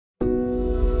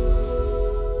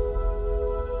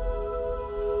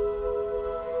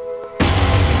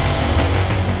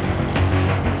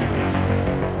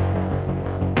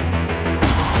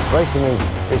Racing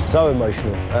is so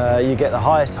emotional. You get the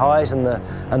highest highs and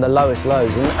the lowest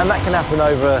lows, and that can happen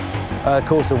over a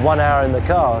course of 1 hour in the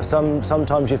car.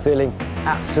 Sometimes you're feeling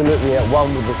absolutely at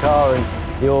one with the car, and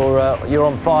you're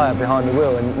on fire behind the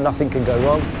wheel, and nothing can go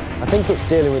wrong. I think it's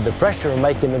dealing with the pressure and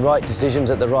making the right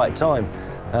decisions at the right time.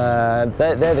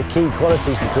 They're the key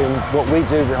qualities between what we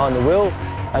do behind the wheel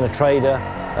and a trader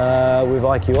with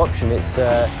IQ Option. It's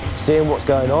seeing what's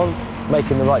going on,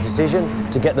 making the right decision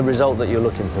to get the result that you're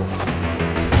looking for.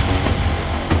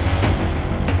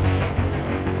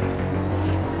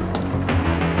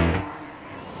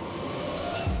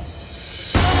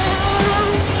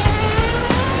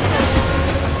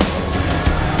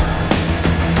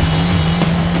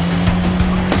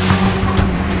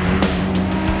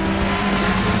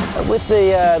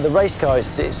 With the race car,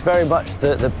 it's very much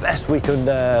the best we can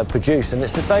produce, and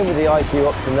it's the same with the IQ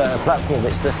Option platform.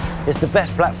 It's the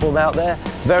best platform out there,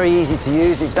 very easy to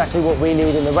use, exactly what we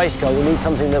need in the race car. We need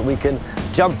something that we can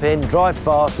jump in, drive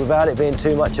fast without it being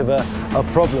too much of a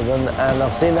problem, and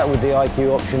I've seen that with the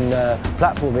IQ Option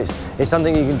platform. It's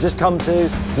something you can just come to,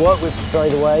 work with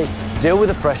straight away, deal with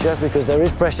the pressure, because there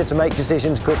is pressure to make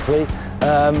decisions quickly,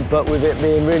 but with it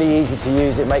being really easy to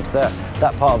use, it makes that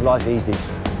part of life easy.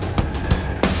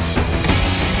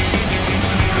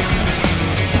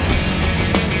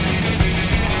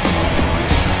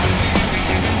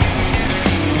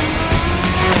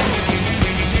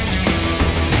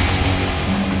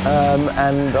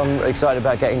 And I'm excited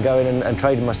about getting going and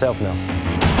trading myself now.